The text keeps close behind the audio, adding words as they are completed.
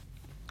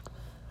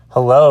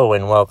Hello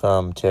and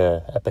welcome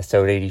to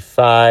episode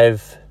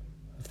 85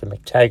 of the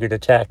McTaggart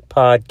Attack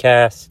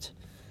podcast.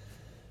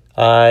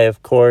 I,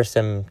 of course,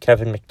 am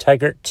Kevin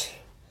McTaggart.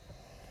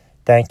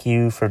 Thank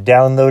you for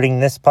downloading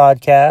this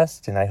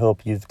podcast, and I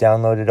hope you've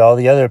downloaded all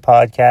the other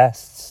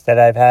podcasts that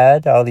I've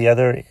had,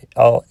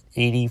 all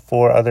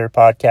 84 other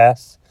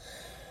podcasts.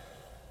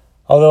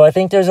 Although I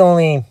think this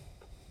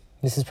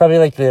is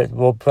probably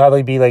will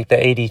probably be like the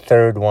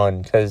 83rd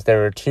one, because there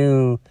were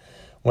two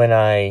when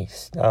I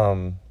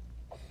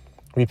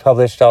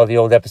republished all the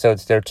old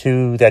episodes. There are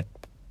two that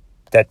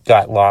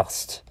got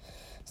lost.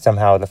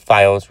 Somehow the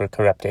files were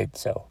corrupted,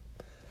 so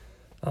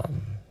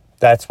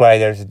that's why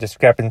there's a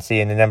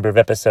discrepancy in the number of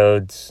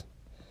episodes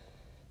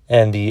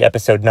and the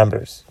episode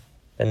numbers.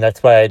 And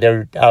that's why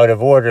they're out of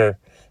order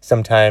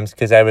sometimes,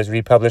 because I was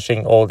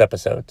republishing old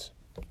episodes.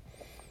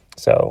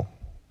 So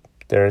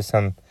there's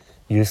some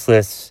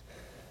useless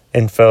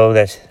info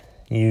that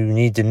you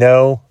need to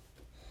know,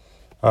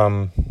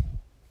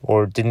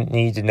 or didn't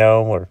need to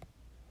know, or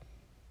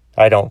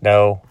I don't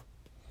know.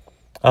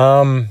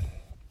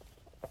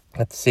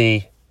 Let's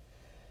see.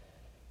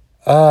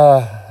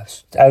 I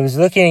was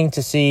looking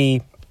to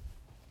see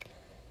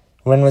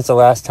when was the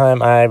last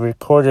time I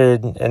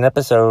recorded an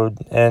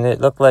episode, and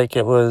it looked like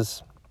it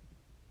was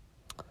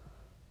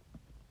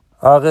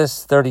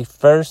August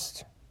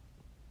 31st.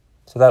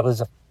 So that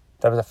was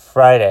a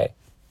Friday.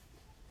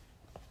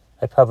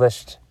 I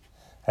published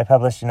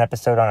an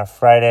episode on a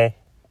Friday.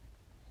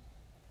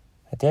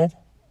 I did?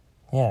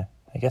 Yeah,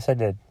 I guess I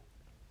did.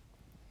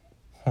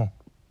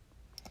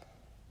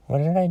 What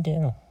did I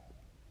do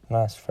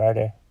last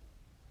Friday?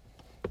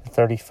 The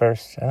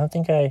 31st.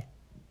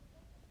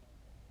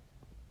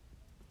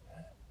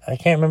 I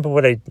can't remember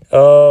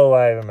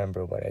I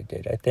remember what I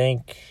did. I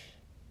think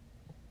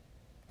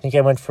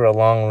I went for a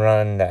long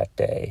run that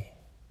day,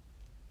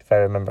 if I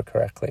remember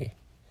correctly.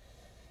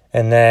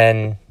 And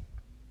then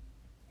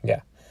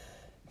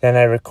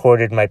I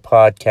recorded my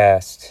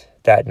podcast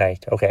that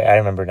night. Okay, I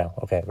remember now.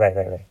 Okay,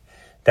 right.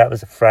 That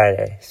was a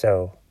Friday.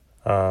 So,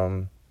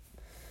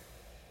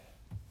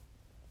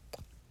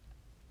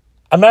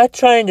 I'm not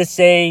trying to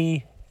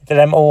say that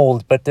I'm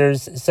old, but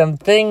there's some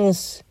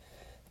things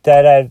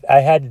that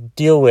I had to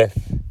deal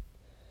with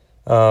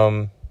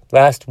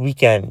last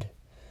weekend,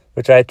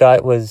 which I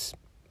thought was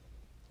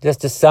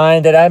just a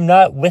sign that I'm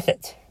not with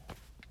it.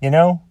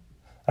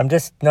 I'm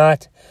just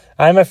not.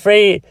 I'm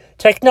afraid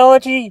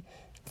technology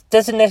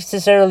doesn't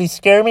necessarily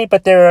scare me,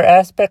 but there are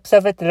aspects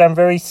of it that I'm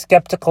very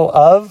skeptical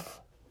of.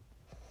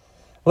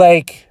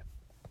 Like,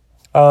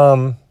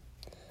 last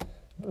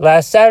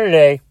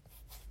Saturday,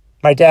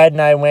 my dad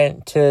and I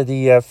went to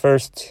the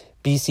first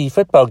BC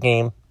football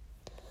game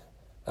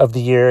of the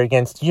year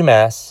against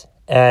UMass,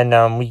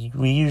 and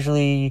we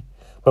usually,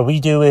 what we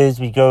do is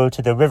we go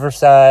to the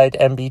Riverside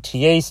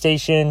MBTA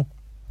station,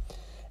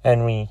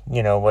 and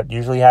what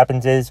usually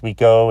happens is we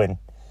go and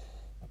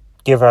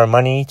give our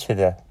money to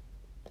the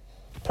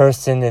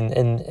person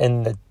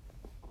in the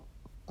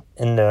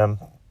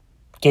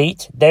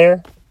gate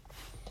there,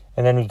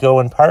 and then we go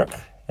and park,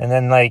 and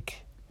then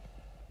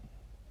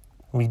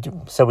we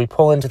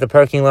pull into the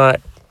parking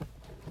lot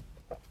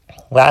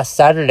last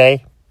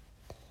Saturday,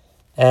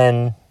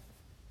 and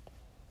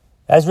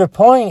as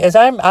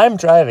I'm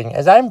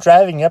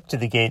driving up to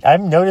the gate,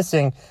 I'm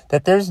noticing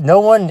that there's no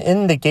one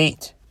in the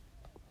gate.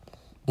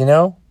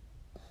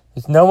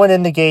 There's no one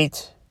in the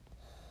gate,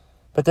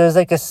 but there's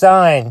a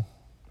sign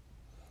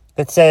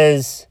that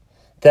says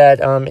that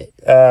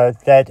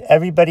that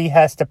everybody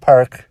has to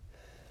park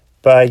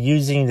by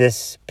using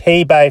this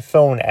pay by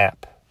phone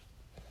app.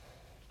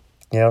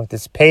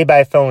 This pay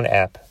by phone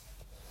app.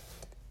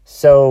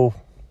 So,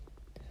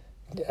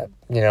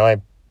 I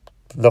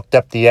looked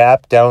up the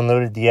app,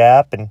 downloaded the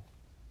app, and,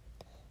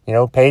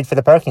 paid for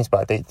the parking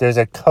spot. There's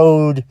a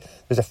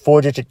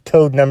 4-digit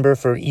code number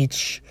for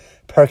each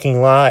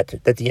parking lot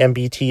that the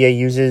MBTA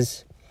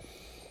uses.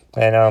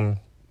 And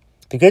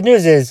the good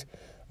news is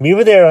we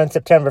were there on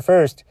September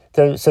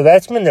 1st. So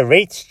that's when the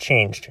rates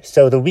changed.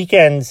 So the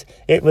weekends,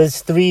 it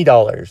was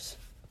 $3.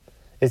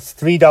 It's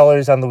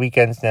 $3 on the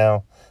weekends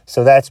now.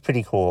 So that's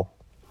pretty cool.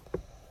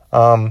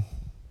 I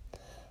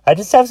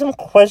just have some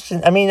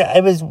questions. I mean,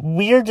 it was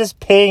weird just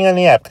paying on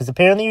the app, because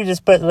apparently you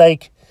just put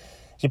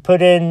you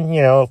put in,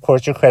 of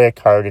course, your credit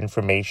card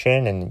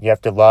information, and you have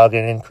to log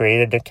in and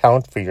create an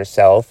account for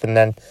yourself, and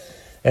then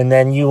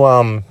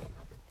you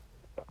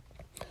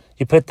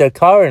put the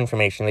car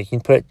information. You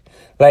can put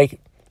I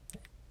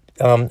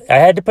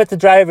had to put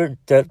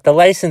the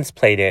license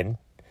plate in,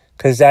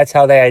 because that's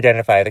how they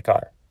identify the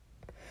car.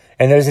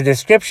 And there's a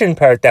description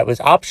part that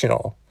was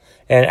optional.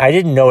 And I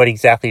didn't know what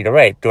exactly to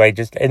write.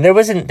 There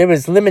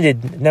was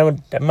limited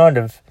amount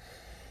of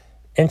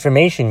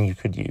information you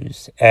could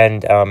use.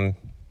 And,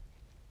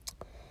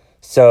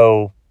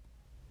 so,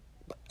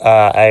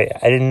 I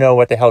didn't know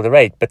what the hell to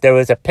write, but there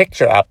was a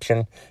picture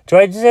option. So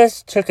I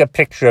just took a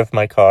picture of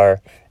my car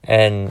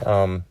and,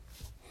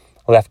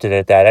 left it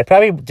at that. I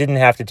probably didn't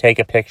have to take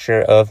a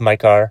picture of my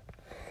car,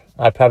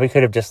 I probably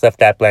could have just left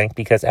that blank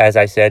because, as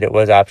I said, it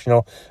was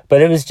optional.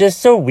 But it was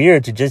just so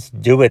weird to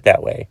just do it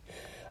that way.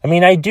 I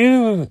mean, I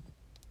do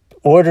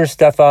order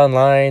stuff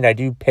online. I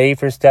do pay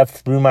for stuff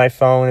through my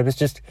phone. It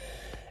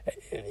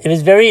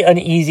was very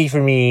uneasy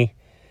for me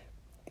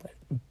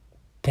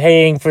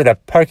paying for the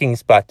parking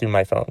spot through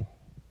my phone.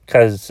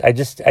 Because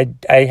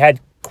I had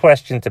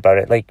questions about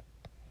it. Like,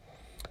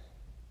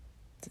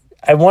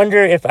 I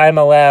wonder if I'm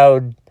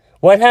allowed...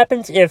 What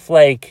happens if,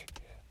 like,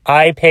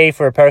 I pay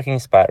for a parking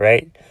spot,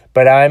 right?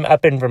 But I'm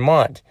up in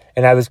Vermont,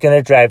 and I was going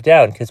to drive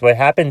down. Because what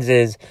happens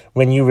is,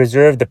 when you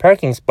reserve the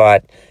parking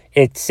spot,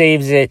 it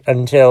saves it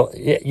until,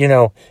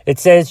 it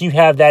says you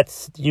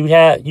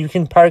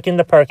can park in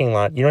the parking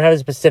lot. You don't have a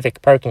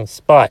specific parking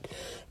spot,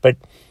 but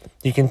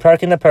you can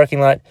park in the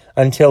parking lot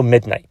until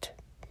midnight.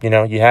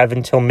 You have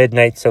until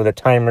midnight, so the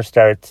timer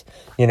starts,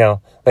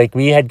 like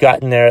we had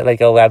gotten there at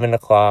like 11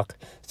 o'clock.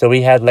 So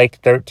we had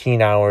like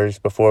 13 hours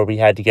before we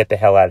had to get the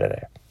hell out of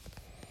there.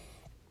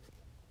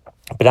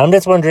 But I'm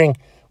just wondering,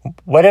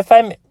 what if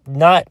I'm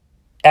not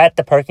at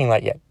the parking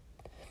lot yet?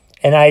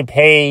 And I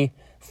do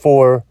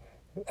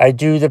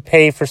the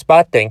pay for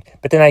spot thing,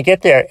 but then I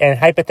get there and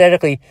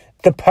hypothetically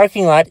the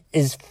parking lot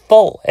is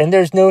full and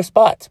there's no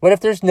spots. What if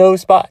there's no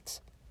spots?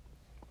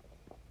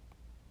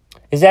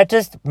 Is that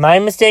just my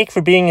mistake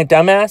for being a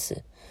dumbass?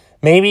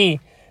 Maybe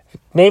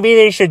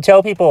they should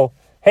tell people,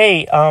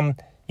 hey,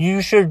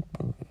 you should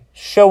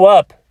show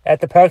up at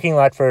the parking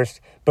lot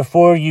first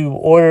before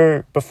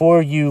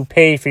you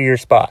pay for your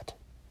spot.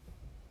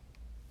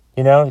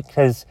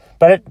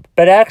 But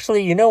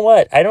actually, you know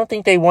what? I don't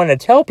think they want to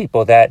tell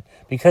people that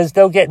because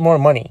they'll get more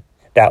money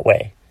that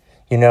way.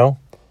 They'll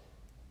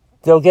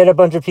get a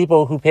bunch of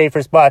people who pay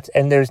for spots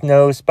and there's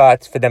no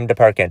spots for them to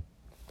park in.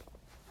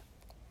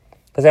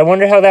 Because I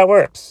wonder how that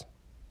works.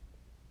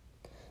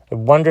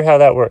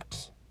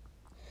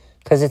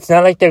 Because it's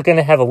not like they're going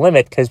to have a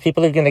limit because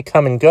people are going to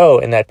come and go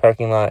in that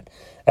parking lot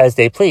as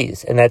they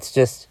please. And that's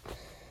just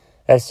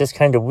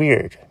kind of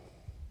weird.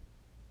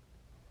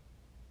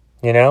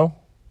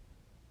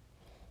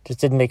 Just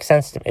didn't make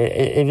sense to me.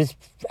 It was,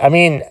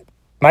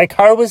 my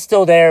car was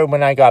still there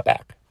when I got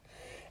back.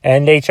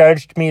 And they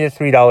charged me the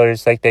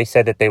 $3 like they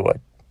said that they would.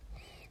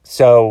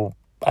 So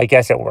I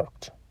guess it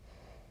worked.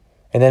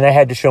 And then I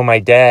had to show my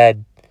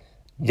dad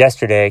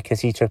yesterday because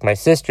he took my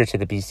sister to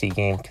the BC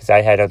game because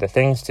I had other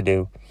things to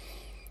do.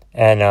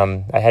 And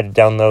I had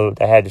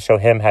to show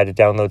him how to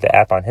download the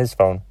app on his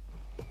phone.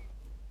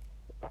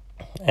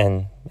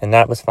 And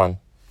that was fun.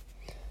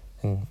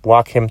 And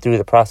walk him through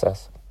the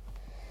process.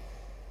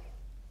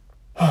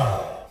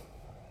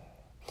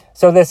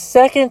 So the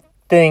second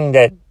thing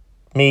that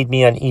made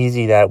me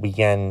uneasy that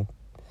weekend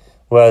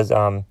was,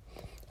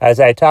 as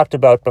I talked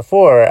about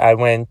before, I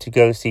went to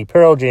go see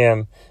Pearl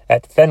Jam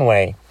at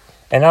Fenway,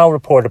 and I'll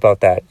report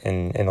about that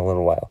in a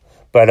little while.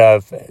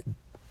 But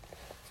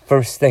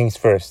first things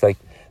first, like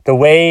the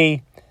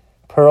way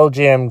Pearl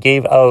Jam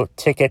gave out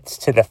tickets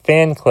to the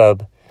fan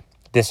club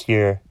this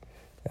year,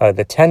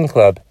 the 10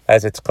 Club,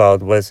 as it's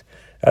called, was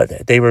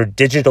they were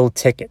digital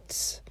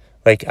tickets.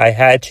 Like I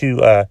had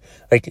to,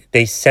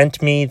 they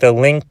sent me the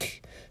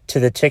link to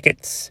the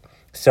tickets,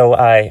 so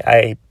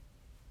I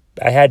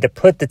had to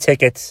put the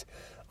tickets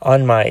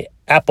on my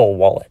Apple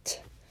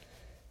Wallet.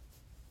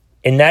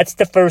 And that's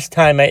the first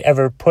time I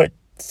ever put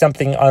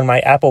something on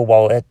my Apple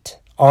Wallet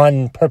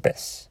on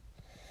purpose.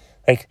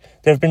 Like,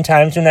 there have been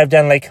times when I've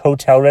done, like,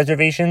 hotel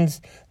reservations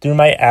through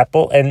my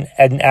Apple and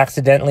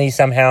accidentally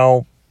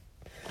somehow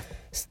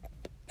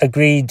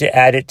agreed to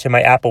add it to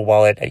my Apple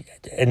Wallet,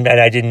 and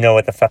I didn't know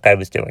what the fuck I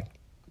was doing.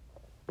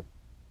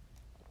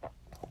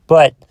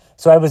 But,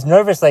 so I was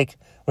nervous, like,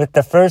 with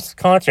the first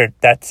concert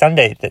that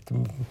Sunday, that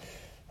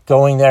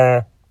going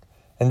there.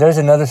 And there's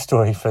another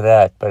story for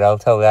that, but I'll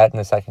tell that in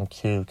a second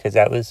too, because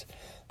that was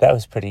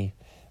pretty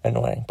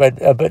annoying. But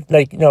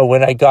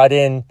when I got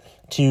in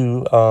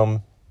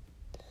to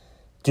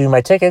do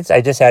my tickets,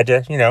 I just had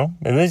to,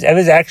 it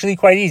was actually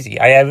quite easy.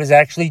 I was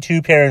actually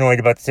too paranoid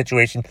about the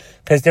situation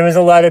because there was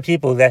a lot of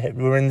people that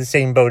were in the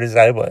same boat as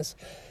I was.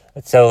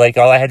 So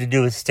all I had to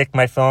do was stick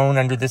my phone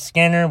under the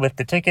scanner with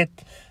the ticket,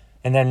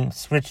 and then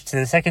switch to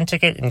the second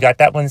ticket and got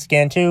that one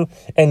scanned too,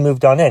 and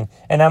moved on in.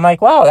 And I'm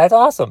like, wow, that's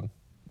awesome.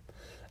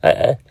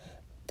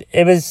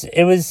 It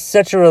was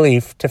such a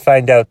relief to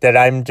find out that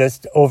I'm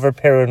just over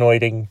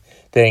paranoiding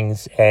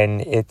things,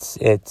 and it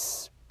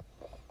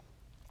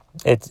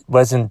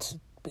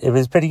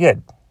was pretty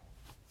good.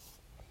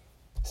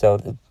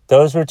 So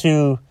those were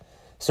two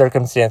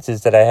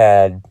circumstances that I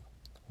had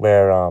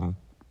where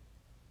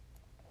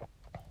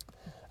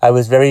I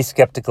was very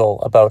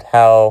skeptical about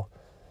how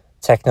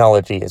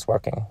technology is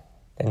working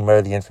and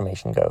where the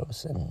information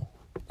goes and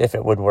if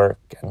it would work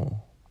and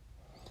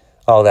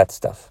all that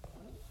stuff.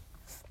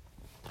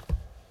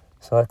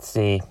 So let's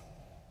see.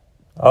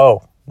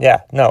 Oh,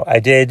 yeah, no, I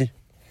did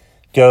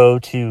go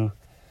to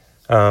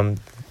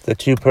the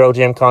two Pearl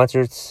Jam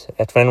concerts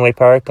at Fenway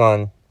Park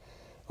on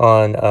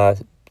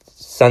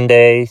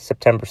Sunday,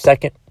 September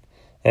 2nd,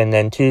 and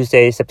then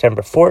Tuesday,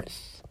 September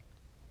 4th.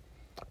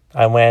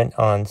 I went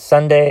on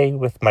Sunday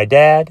with my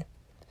dad,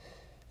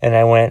 And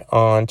I went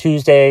on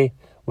Tuesday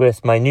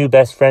with my new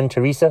best friend,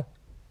 Teresa.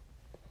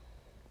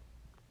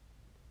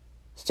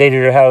 Stayed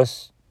at her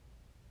house.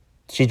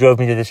 She drove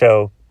me to the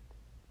show.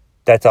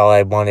 That's all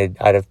I wanted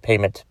out of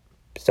payment.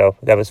 So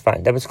that was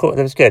fine. That was cool.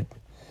 That was good.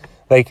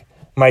 Like,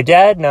 my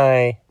dad and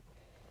I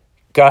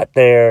got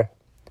there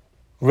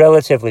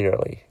relatively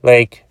early.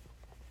 Like,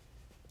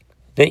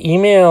 the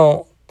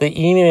email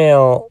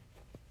or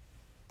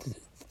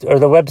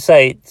the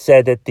website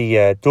said that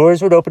the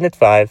doors would open at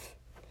 5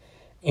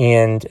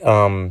 and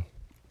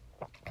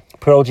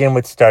Pearl Jam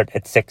would start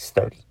at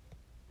 6:30.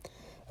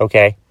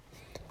 Okay?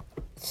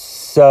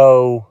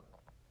 So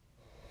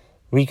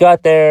we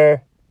got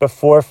there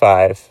before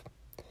 5,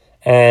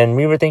 and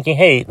we were thinking,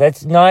 hey,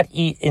 let's not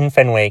eat in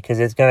Fenway because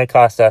it's going to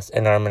cost us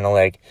an arm and a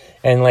leg.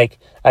 And, like,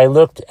 I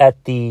looked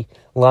at the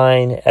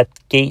line at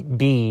gate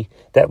B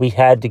that we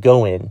had to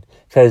go in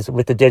because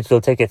with the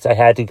digital tickets, I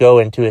had to go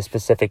into a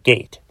specific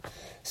gate.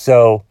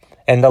 So,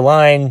 and the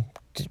line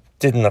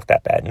didn't look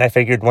that bad. And I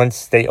figured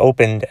once they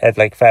opened at,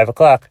 like, 5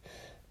 o'clock,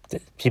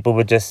 people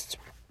would just,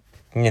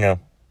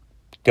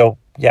 go,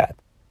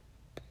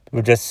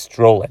 we're just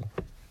strolling.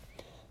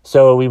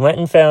 So we went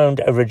and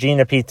found a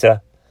Regina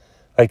Pizza,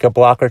 like a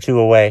block or two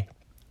away.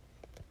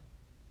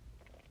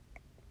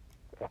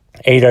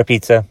 Ate our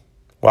pizza,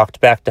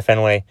 walked back to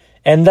Fenway,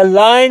 and the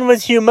line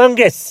was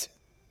humongous.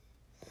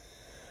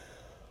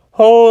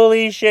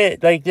 Holy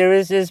shit. Like, there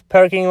was this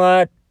parking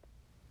lot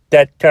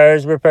that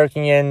cars were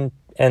parking in,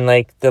 and,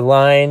 like, the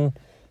line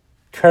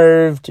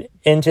curved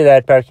into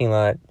that parking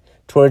lot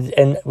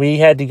and we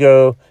had to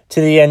go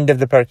to the end of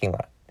the parking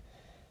lot.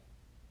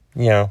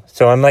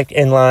 So I'm, like,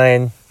 in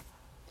line.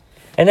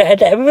 And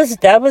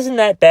that wasn't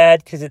that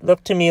bad because it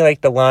looked to me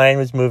like the line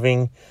was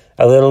moving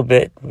a little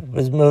bit,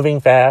 was moving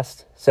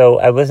fast. So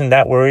I wasn't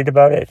that worried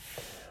about it.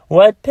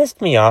 What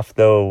pissed me off,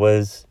 though,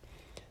 was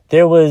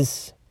there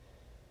was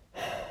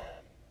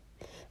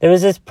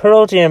this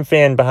Pearl Jam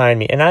fan behind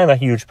me. And I'm a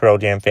huge Pearl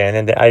Jam fan.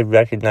 And I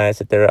recognize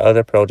that there are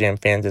other Pearl Jam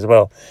fans as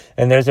well.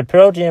 And there's a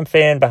Pearl Jam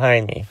fan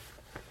behind me.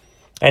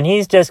 And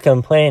he's just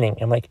complaining.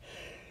 I'm like,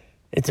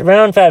 it's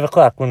around 5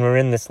 o'clock when we're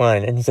in this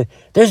line. And he said,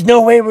 there's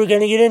no way we're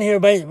going to get in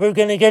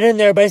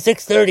there by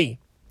 6:30.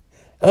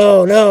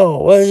 Oh,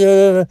 no.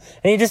 And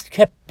he just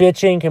kept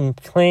bitching,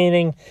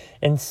 complaining,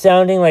 and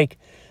sounding like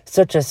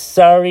such a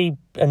sorry,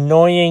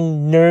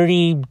 annoying,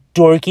 nerdy,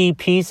 dorky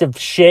piece of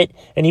shit.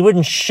 And he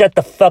wouldn't shut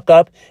the fuck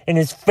up. And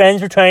his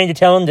friends were trying to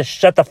tell him to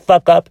shut the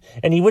fuck up.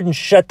 And he wouldn't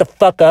shut the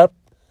fuck up.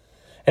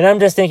 And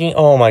I'm just thinking,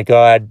 oh my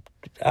God,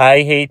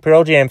 I hate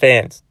Pearl Jam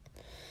fans.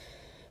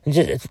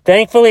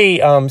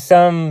 Thankfully,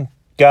 some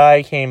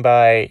guy came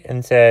by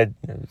and said,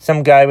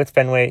 some guy with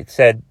Fenway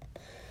said,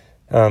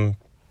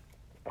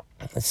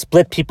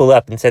 split people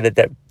up and said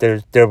that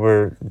there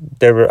were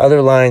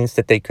other lines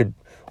that they could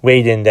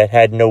wait in that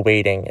had no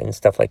waiting and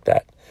stuff like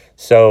that.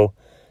 So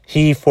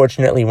he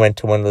fortunately went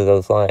to one of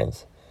those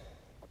lines.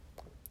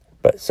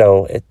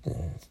 So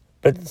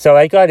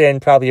I got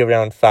in probably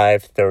around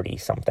 5:30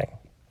 something,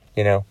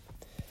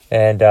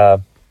 and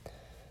of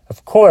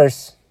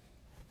course,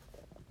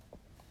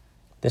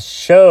 the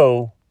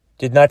show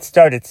did not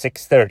start at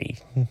 6:30.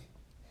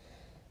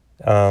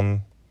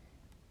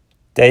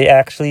 They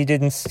actually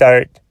didn't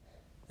start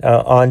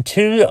on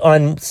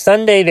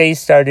Sunday. They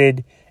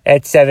started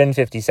at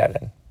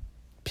 7:57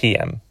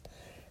 p.m.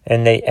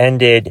 and they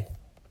ended.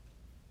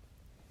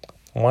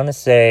 I want to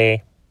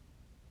say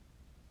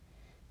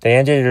they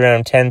ended at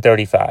around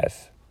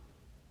 10:35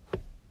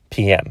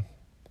 p.m.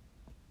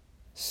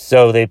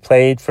 So they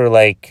played for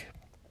like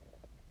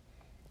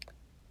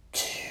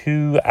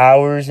 2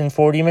 hours and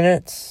 40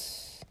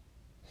 minutes,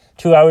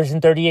 2 hours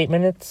and 38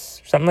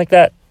 minutes, something like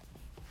that.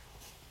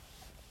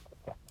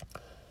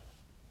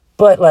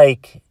 But,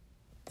 like,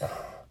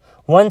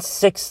 once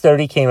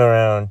 6:30 came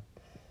around,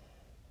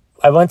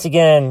 I once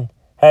again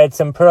had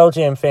some Pearl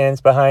Jam fans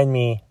behind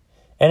me,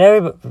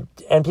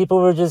 and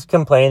people were just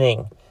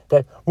complaining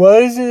that, why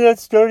isn't that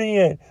starting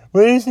yet?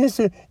 Why is this?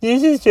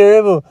 This is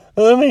terrible.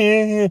 Oh my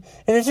God.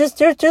 And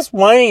they're just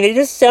whining. They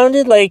just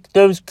sounded like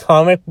those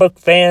comic book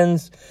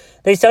fans.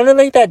 They sounded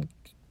like that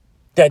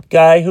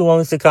guy who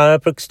owns the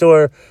comic book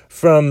store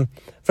from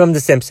The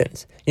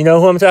Simpsons. You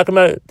know who I'm talking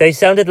about? They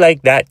sounded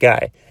like that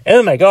guy.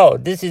 Oh my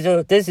God, this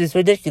is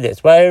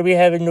ridiculous. Why are we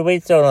having to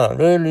wait so long?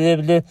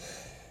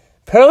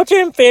 Pearl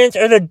Jam fans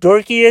are the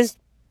dorkiest,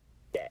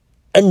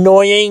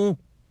 annoying,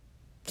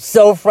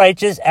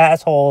 self-righteous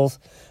assholes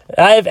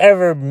I've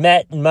ever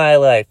met in my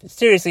life.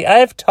 Seriously, I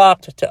have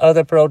talked to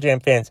other Pearl Jam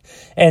fans,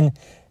 and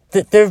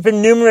there have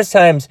been numerous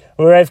times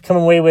where I've come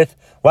away with,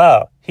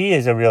 wow, he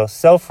is a real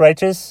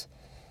self-righteous,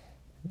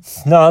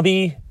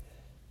 snobby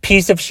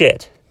piece of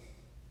shit.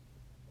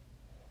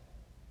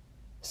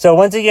 So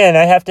once again,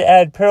 I have to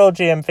add Pearl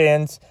Jam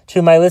fans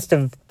to my list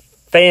of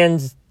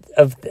fans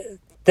of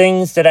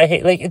things that I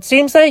hate. Like, it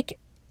seems like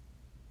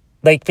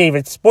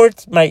favorite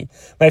sports, my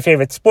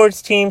favorite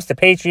sports teams, the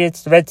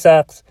Patriots, the Red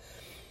Sox,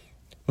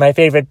 my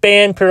favorite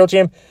band, Pearl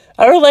Jam,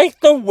 are like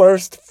the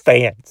worst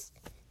fans.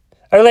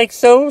 Are like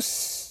so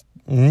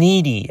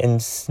needy and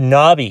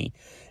snobby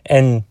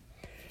and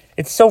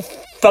It's so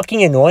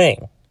fucking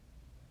annoying.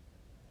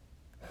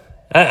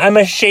 I'm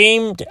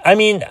ashamed. I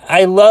mean,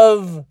 I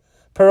love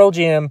Pearl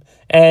Jam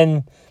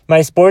and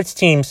my sports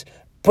teams,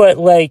 but,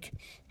 like,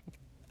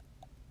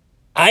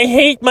 I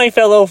hate my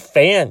fellow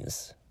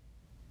fans.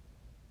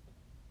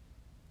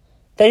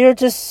 They are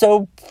just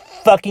so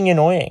fucking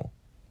annoying.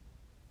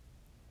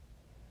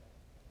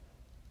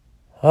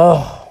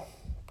 Oh,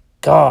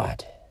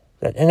 God.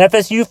 And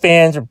FSU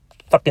fans are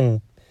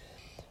fucking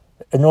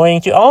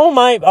annoying too.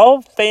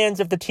 All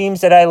fans of the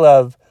teams that I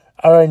love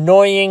are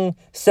annoying,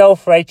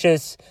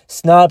 self-righteous,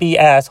 snobby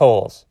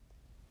assholes.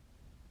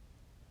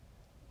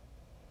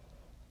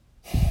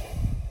 I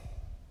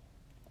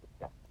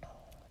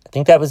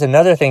think that was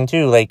another thing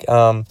too. Like,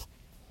 I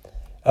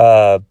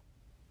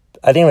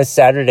think it was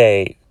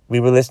Saturday.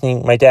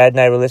 My dad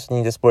and I were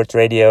listening to sports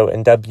radio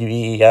and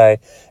WEEI,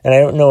 and I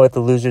don't know what the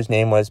loser's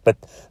name was, but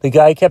the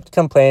guy kept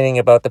complaining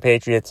about the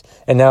Patriots,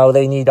 and now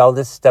they need all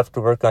this stuff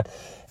to work on.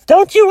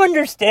 Don't you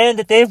understand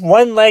that they've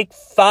won like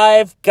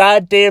 5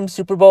 goddamn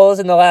Super Bowls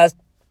in the last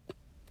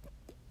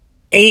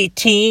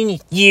 18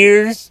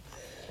 years?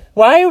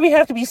 Why do we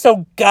have to be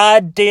so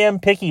goddamn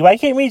picky? Why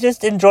can't we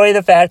just enjoy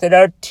the fact that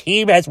our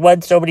team has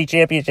won so many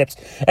championships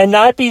and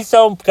not be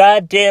so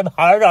goddamn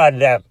hard on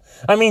them?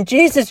 I mean,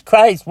 Jesus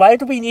Christ, why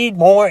do we need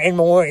more and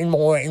more and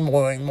more and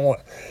more and more?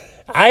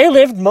 I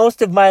lived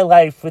most of my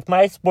life with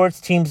my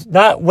sports teams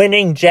not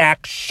winning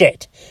jack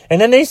shit. And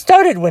then they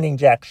started winning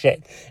jack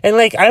shit. And,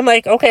 like, I'm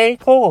like, okay,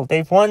 cool.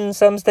 They've won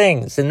some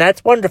things. And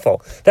that's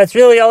wonderful. That's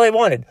really all I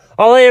wanted.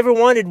 All I ever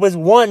wanted was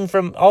one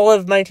from all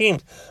of my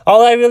teams.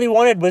 All I really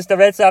wanted was the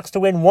Red Sox to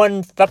win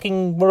 1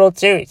 fucking World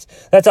Series.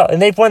 That's all.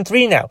 And they've won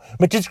 3 now,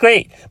 which is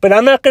great. But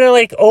I'm not going to,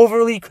 like,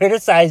 overly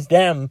criticize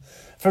them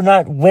for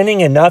not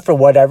winning enough or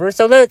whatever.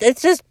 So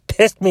it's just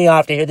pissed me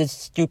off to hear this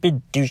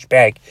stupid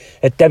douchebag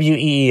at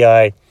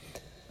WEEI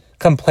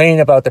complain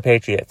about the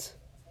Patriots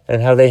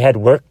and how they had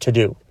work to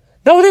do.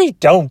 No, they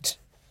don't.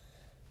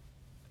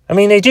 I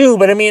mean, they do,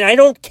 but I mean, I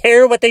don't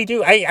care what they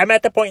do. I'm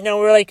at the point now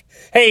where, like,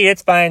 hey,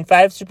 it's fine.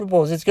 5 Super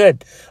Bowls, it's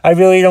good. I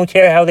really don't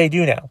care how they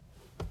do now.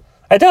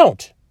 I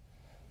don't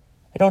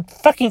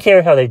fucking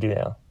care how they do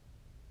now.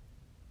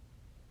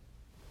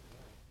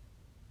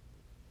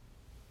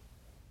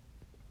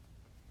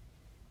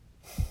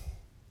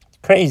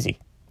 Crazy.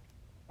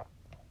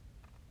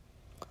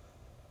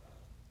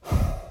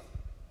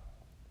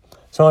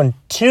 So on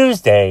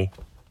Tuesday,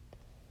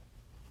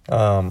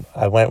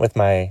 I went with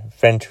my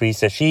friend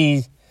Teresa.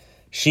 I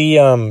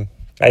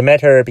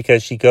met her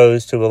because she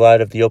goes to a lot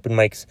of the open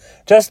mics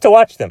just to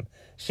watch them.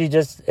 She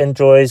just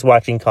enjoys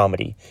watching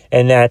comedy,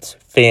 and that's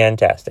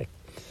fantastic.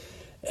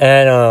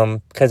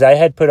 And, cause I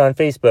had put on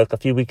Facebook a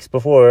few weeks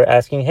before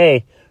asking,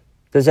 hey,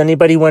 does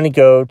anybody want to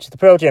go to the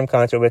Pearl Jam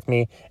concert with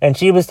me? And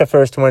she was the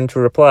first one to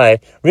reply.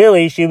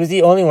 Really, she was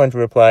the only one to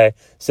reply.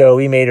 So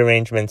we made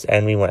arrangements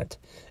and we went.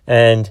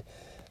 And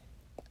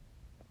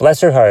bless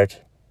her heart,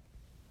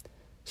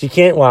 she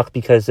can't walk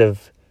because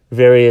of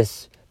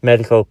various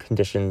medical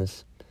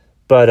conditions.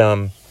 But,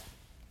 I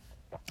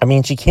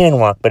mean, she can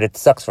walk, but it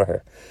sucks for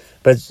her.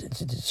 But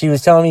she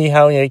was telling me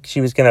how, like, she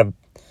was going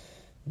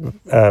to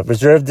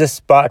reserve this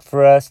spot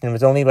for us, and it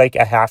was only like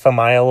a half a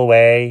mile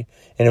away,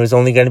 and it was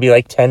only going to be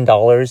like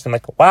 $10. I'm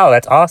like, wow,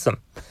 that's awesome.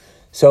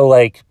 So,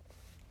 like,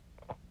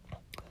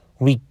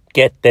 we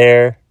get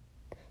there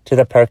to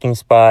the parking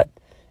spot,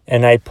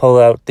 and I pull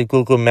out the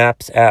Google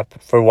Maps app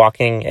for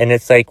walking, and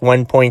it's like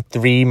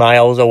 1.3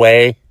 miles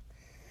away.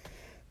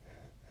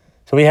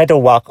 So we had to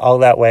walk all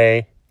that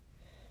way.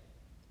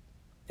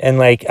 And,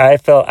 like,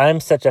 I'm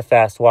such a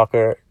fast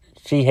walker.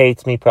 She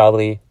hates me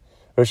probably,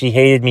 or she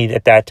hated me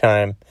at that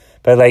time.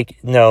 But,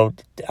 like, no,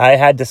 I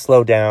had to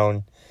slow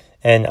down,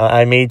 and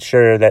I made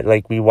sure that,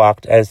 like, we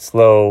walked as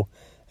slow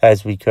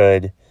as we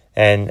could.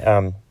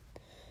 And,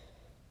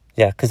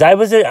 yeah, because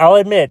I'll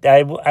admit,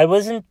 I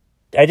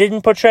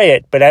didn't portray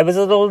it, but I was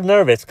a little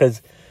nervous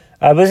because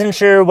I wasn't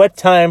sure what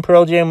time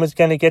Pearl Jam was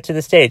going to get to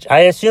the stage.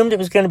 I assumed it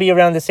was going to be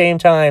around the same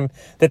time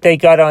that they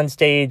got on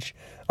stage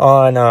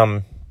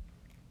on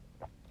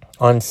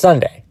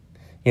Sunday,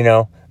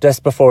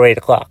 just before 8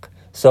 o'clock.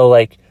 So,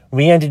 like,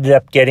 we ended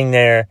up getting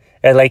there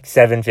at like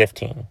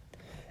 7:15,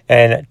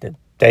 and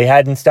they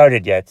hadn't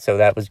started yet, so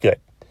that was good.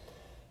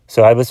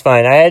 So I was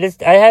fine. I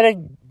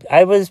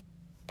was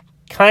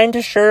kind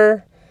of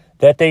sure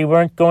that they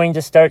weren't going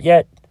to start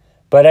yet,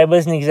 but I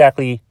wasn't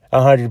exactly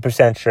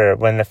 100% sure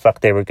when the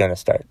fuck they were going to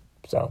start.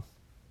 So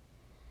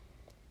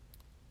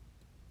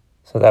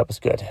that was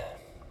good.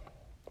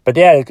 But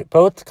yeah,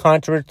 both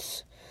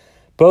concerts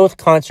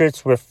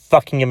were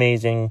fucking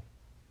amazing.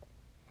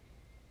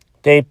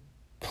 They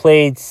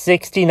played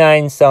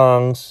 69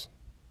 songs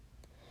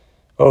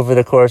over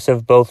the course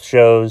of both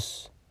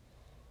shows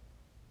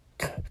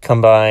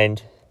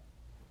combined,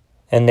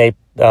 and they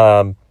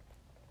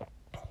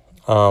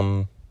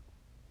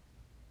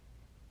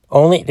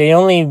only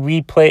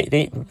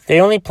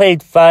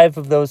played 5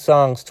 of those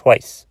songs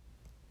twice.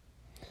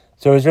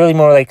 So it was really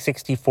more like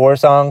 64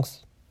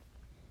 songs.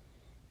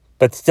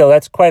 But still,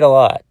 that's quite a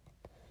lot,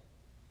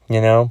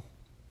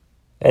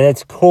 And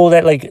it's cool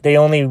that, like, there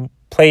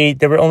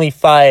were only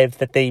 5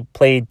 that they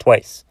played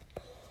twice.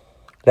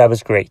 That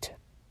was great.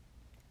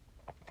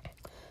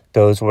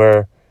 Those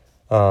were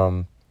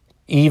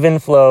Even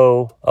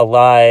Flow,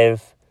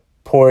 Alive,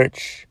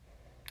 Porch,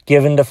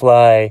 Given to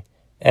Fly,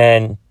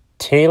 and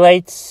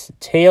Taillights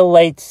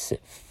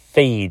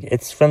Fade.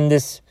 It's from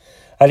this,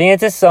 I think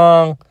it's a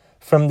song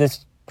from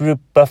this group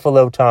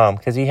Buffalo Tom,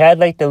 because he had,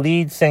 like, the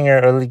lead singer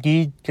or the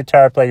lead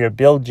guitar player,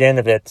 Bill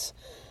Janovitz,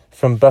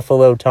 from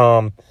Buffalo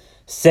Tom,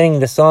 sing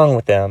the song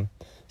with them.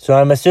 So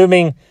I'm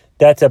assuming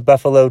that's a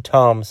Buffalo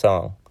Tom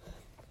song.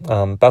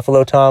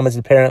 Buffalo Tom is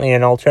apparently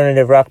an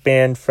alternative rock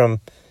band from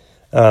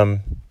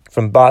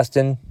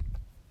Boston.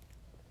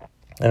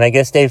 And I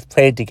guess they've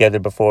played together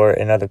before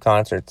in other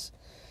concerts.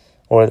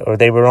 Or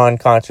they were on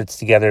concerts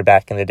together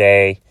back in the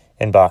day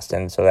in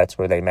Boston. So that's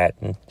where they met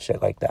and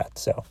shit like that.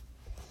 So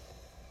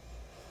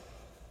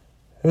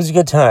it was a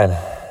good time.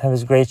 It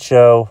was a great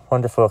show.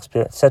 Wonderful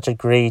experience. Such a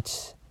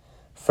great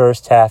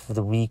first half of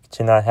the week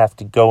to not have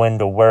to go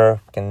into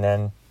work. And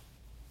then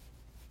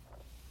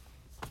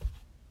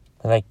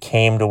I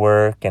came to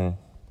work, and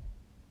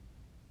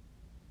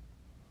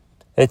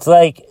it's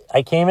like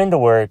I came into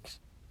work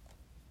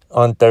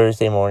on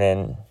Thursday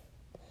morning,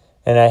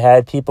 and I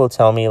had people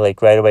tell me,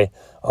 like, right away,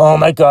 "Oh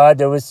my God,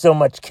 there was so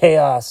much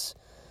chaos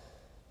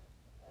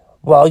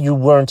while you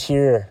weren't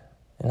here."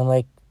 And I'm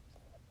like,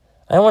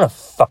 I don't want to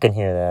fucking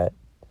hear that.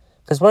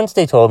 Because once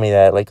they told me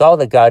that, like, all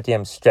the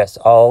goddamn stress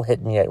all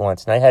hit me at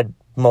once. And I had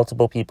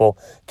multiple people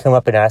come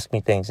up and ask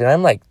me things. And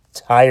I'm, like,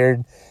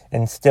 tired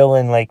and still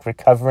in, like,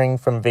 recovering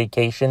from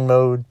vacation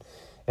mode.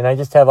 And I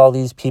just have all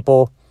these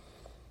people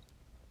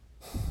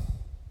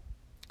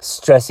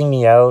stressing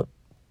me out.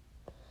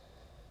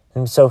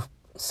 And so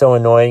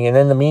annoying. And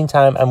in the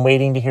meantime, I'm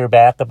waiting to hear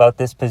back about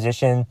this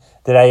position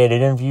that I had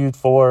interviewed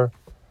for.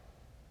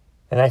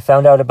 And I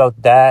found out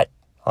about that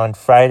on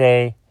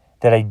Friday,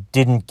 that I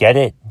didn't get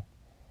it.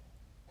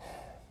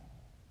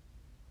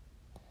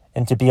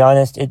 And to be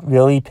honest, it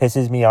really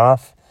pisses me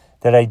off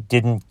that I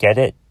didn't get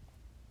it.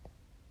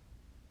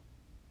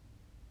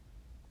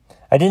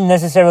 I didn't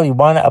necessarily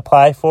want to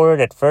apply for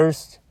it at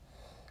first,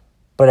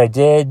 but I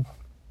did.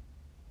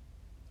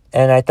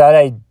 And I thought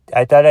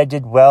I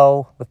did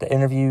well with the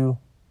interview.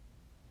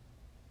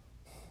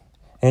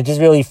 And it just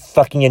really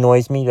fucking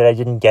annoys me that I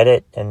didn't get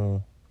it.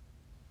 And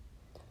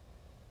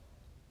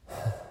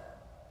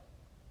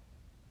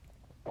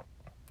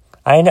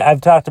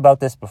I've talked about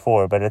this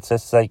before, but it's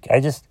just like,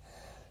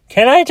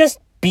 can I just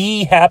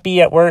be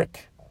happy at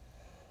work?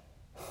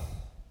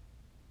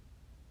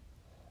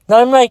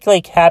 No, I'm like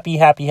happy,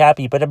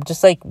 but I'm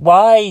just like,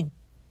 why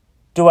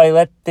do I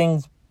let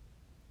things...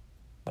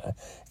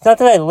 It's not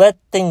that I let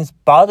things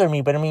bother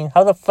me, but I mean,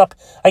 how the fuck...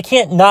 I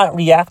can't not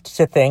react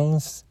to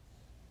things.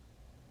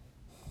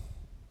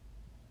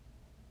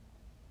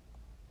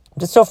 I'm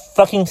just so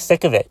fucking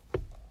sick of it.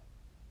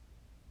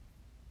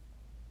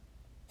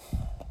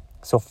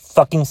 So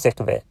fucking sick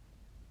of it.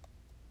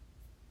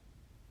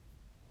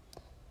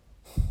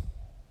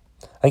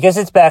 I guess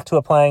it's back to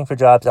applying for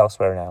jobs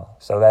elsewhere now.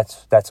 So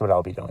that's what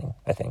I'll be doing,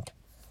 I think.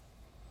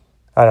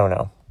 I don't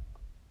know.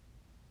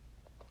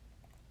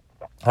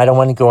 I don't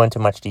want to go into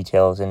much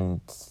details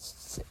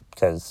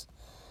because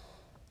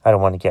I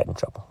don't want to get in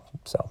trouble.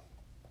 So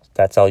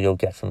that's all you'll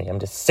get from me. I'm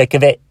just sick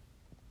of it.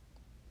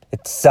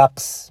 It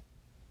sucks.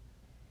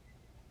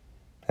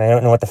 I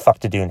don't know what the fuck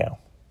to do now.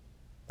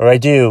 Or I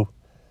do,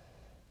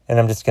 and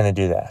I'm just going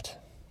to do that.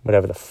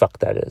 Whatever the fuck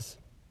that is.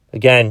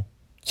 Again,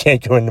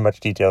 can't go into much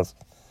details.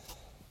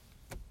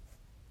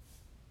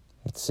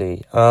 Let's see.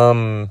 Is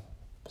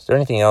there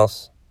anything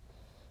else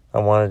I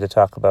wanted to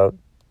talk about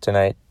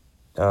tonight?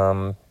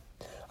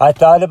 I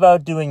thought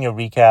about doing a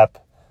recap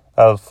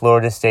of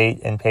Florida State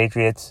and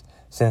Patriots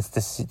since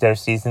their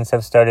seasons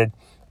have started,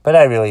 but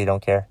I really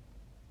don't care.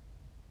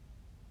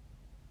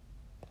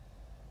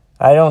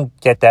 I don't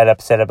get that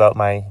upset about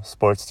my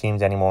sports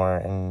teams anymore,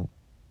 and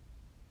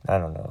I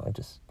don't know.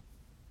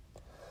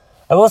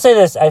 I will say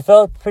this. I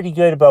felt pretty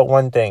good about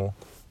one thing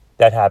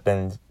that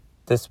happened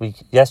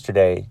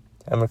yesterday.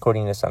 I'm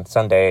recording this on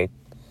Sunday,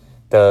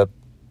 the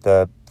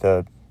 9th?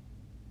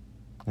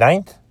 I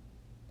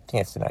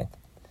think it's the 9th.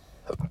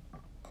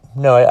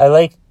 No, I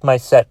liked my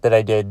set that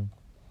I did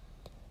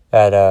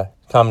at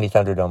Comedy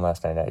Thunderdome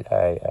last night.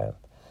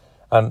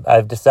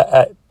 I've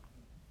decided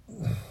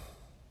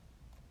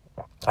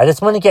I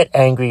just want to get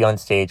angry on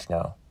stage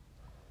now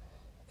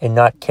and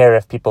not care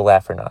if people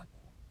laugh or not,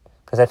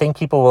 because I think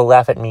people will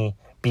laugh at me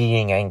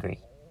being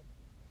angry,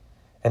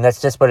 and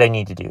that's just what I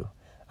need to do.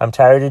 I'm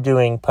tired of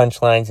doing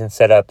punchlines and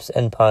setups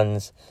and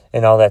puns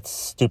and all that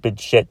stupid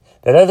shit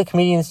that other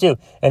comedians do.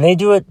 And they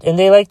do it, and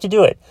they like to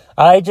do it.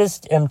 I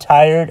just am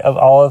tired of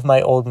all of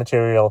my old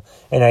material,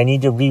 and I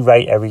need to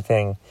rewrite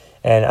everything.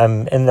 And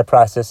I'm in the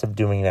process of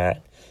doing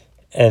that.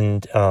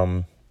 And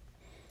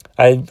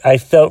I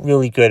felt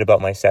really good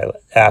about my set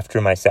after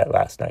my set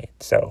last night.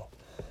 So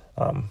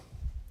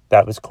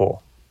that was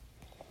cool.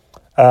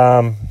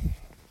 Let's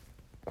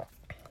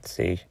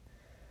see.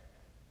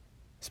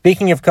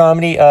 Speaking of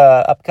comedy,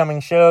 upcoming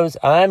shows,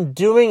 I'm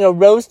doing a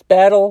roast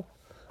battle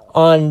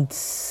on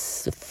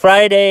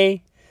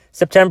Friday,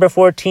 September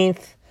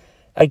 14th,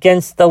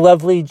 against the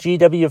lovely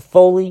G.W.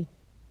 Foley.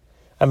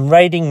 I'm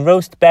writing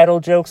roast battle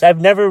jokes. I've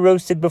never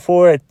roasted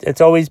before. It's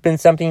always been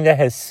something that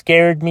has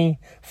scared me,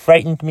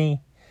 frightened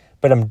me,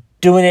 but I'm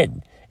doing it,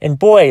 and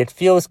boy, it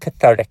feels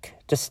cathartic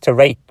just to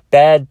write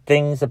bad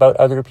things about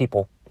other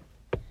people.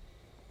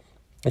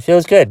 It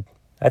feels good.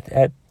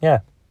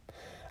 Yeah.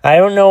 I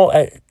don't know.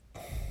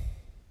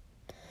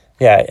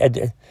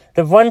 The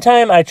one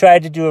time I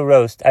tried to do a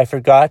roast, I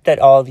forgot that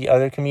all the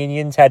other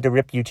comedians had to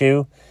rip you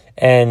too,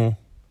 and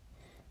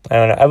I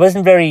don't know.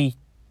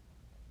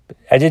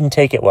 I didn't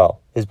take it well,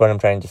 is what I'm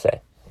trying to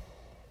say.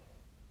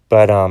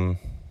 But, and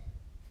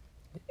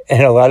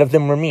a lot of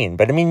them were mean.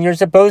 But, I mean, you're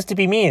supposed to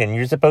be mean, and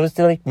you're supposed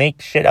to, like,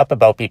 make shit up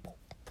about people.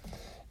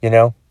 You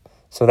know?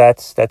 So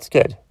that's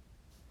good.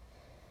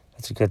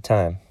 That's a good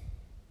time.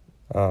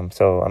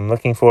 So I'm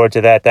looking forward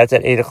to that. That's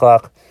at 8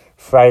 o'clock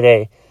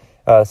Friday,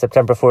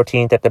 September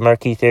 14th at the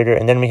Marquee Theater.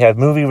 And then we have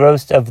Movie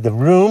Roast of The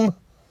Room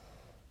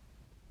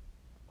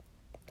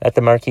at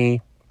the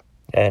Marquee.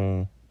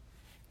 And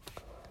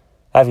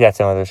I've got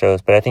some other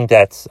shows, but I think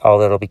that's all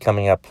that'll be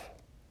coming up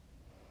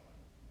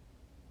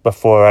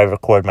before I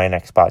record my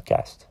next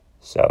podcast.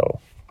 So,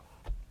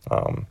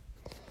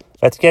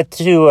 let's get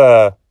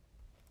to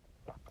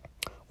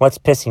what's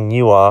pissing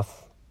you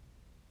off.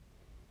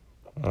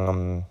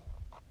 I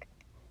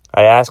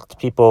asked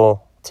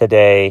people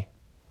today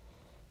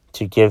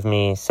to give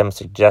me some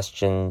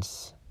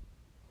suggestions,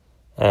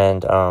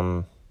 and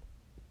I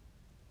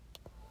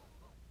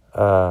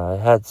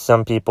had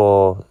some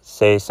people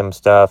say some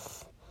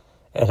stuff,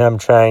 and I'm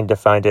trying to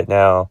find it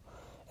now,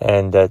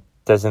 and that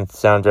doesn't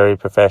sound very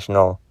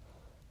professional,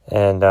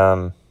 and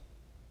I'm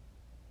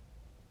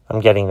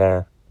getting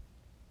there.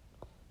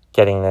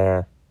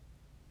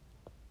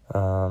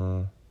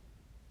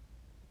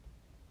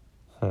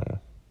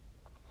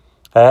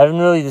 I haven't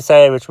really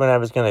decided which one I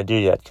was going to do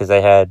yet, because I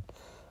had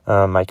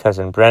my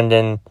cousin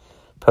Brendan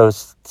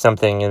post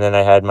something, and then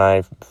I had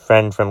my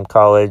friend from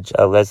college,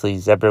 Leslie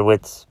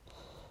Zebrowitz.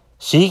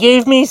 She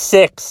gave me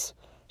 6.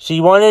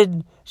 She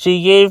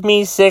gave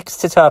me 6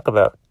 to talk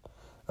about.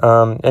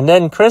 And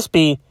then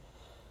Crispy,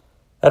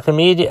 a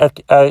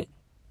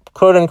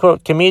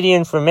quote-unquote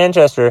comedian from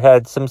Manchester,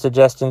 had some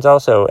suggestions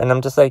also. And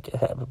I'm just like,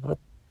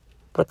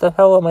 what the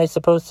hell am I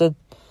supposed to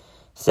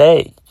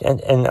say?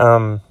 And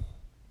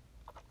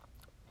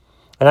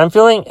I'm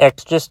feeling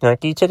extra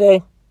snarky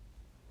today.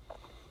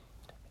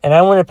 And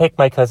I want to pick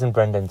my cousin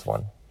Brendan's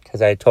one,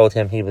 because I told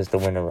him he was the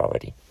winner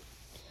already.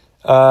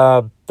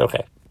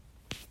 Okay.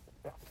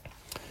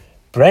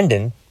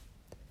 Brendan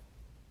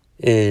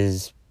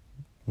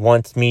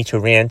wants me to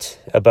rant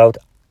about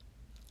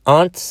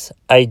aunts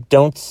I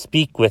don't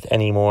speak with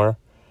anymore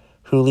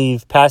who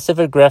leave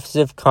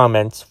passive-aggressive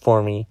comments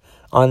for me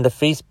on the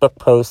Facebook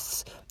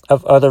posts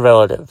of other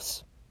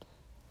relatives.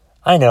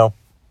 I know,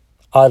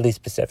 oddly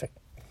specific.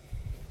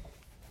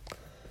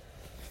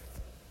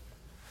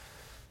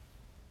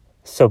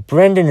 So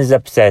Brendan is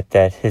upset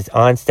that his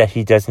aunts that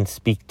he doesn't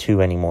speak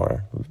to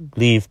anymore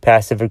leave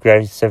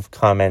passive-aggressive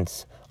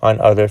comments on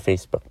other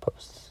Facebook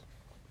posts.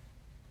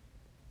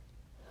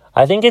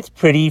 I think it's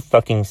pretty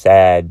fucking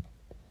sad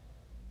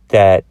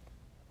that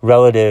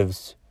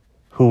relatives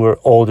who are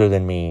older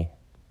than me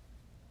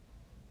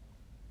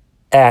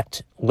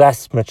act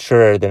less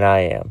mature than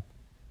I am.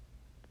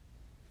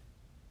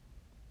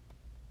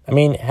 I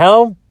mean,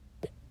 how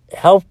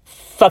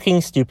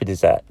fucking stupid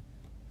is that?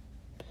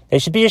 They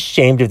should be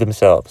ashamed of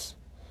themselves.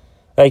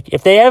 Like,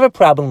 if they have a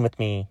problem with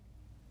me,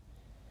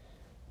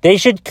 they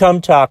should come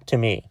talk to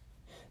me.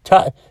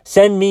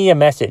 Send me a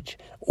message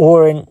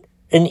or an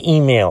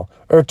email,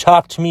 or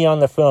talk to me on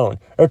the phone,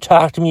 or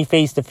talk to me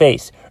face to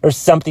face, or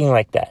something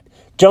like that.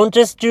 Don't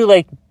just do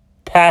like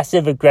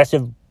passive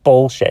aggressive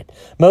bullshit.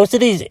 Most of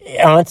these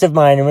aunts of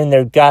mine are in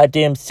their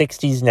goddamn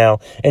 60s now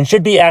and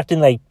should be acting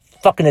like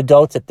fucking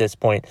adults at this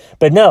point.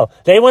 But no,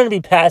 they want to be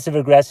passive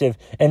aggressive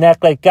and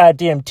act like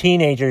goddamn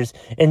teenagers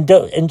and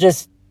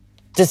just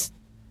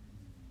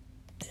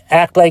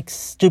act like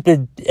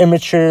stupid,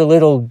 immature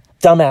little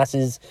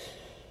dumbasses,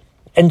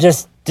 and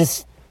just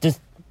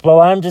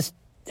well, I'm just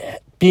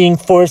being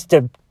forced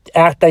to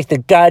act like the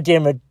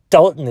goddamn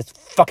adult in this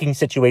fucking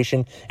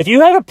situation. If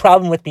you have a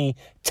problem with me,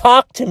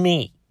 talk to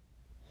me.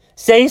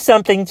 Say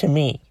something to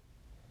me.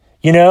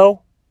 You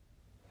know?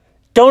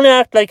 Don't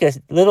act like a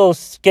little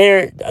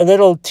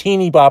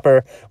teeny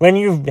bopper when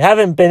you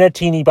haven't been a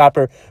teeny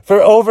bopper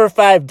for over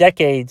 5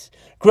 decades.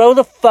 Grow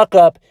the fuck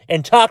up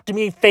and talk to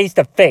me face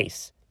to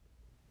face.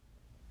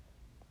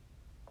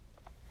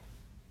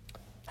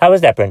 How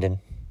was that, Brendan?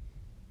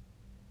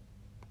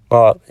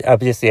 Well,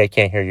 obviously I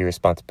can't hear your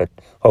response, but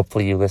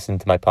hopefully you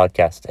listened to my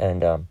podcast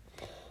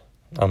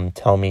and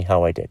tell me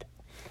how I did.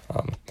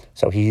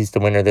 So he's the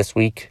winner this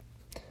week.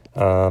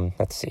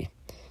 Let's see.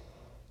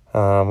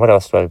 What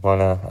else do I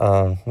want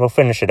to... we'll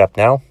finish it up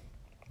now.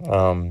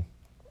 Don't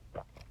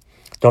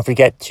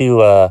forget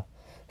to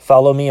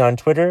follow me on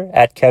Twitter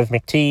at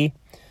KevMcT.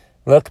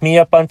 Look me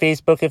up on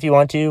Facebook if you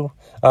want to.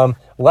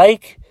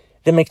 Like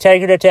the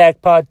McTaggart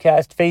Attack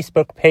Podcast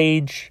Facebook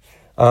page.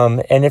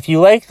 And if you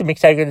like the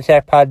McTaggart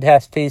Attack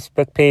Podcast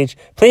Facebook page,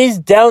 please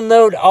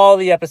download all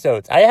the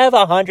episodes. I have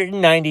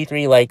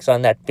 193 likes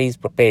on that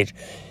Facebook page.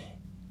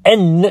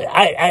 And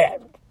I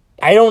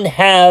don't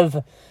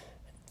have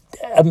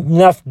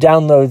enough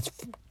downloads.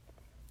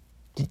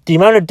 The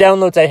amount of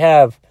downloads I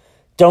have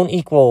don't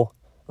equal,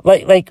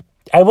 like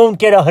I won't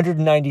get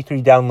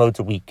 193 downloads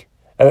a week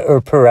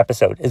or per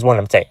episode is what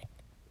I'm saying.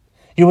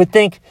 I would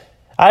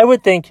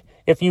think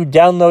if you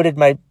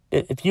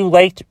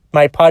liked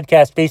my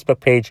podcast Facebook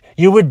page,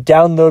 you would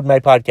download my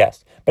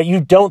podcast, but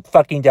you don't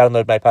fucking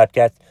download my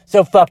podcast.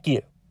 So fuck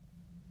you.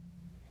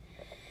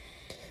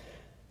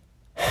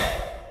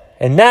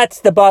 And that's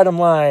the bottom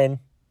line.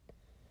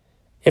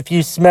 If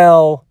you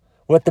smell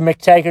what the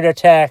McTaggart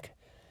Attack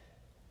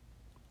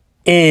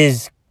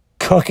is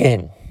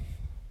cooking.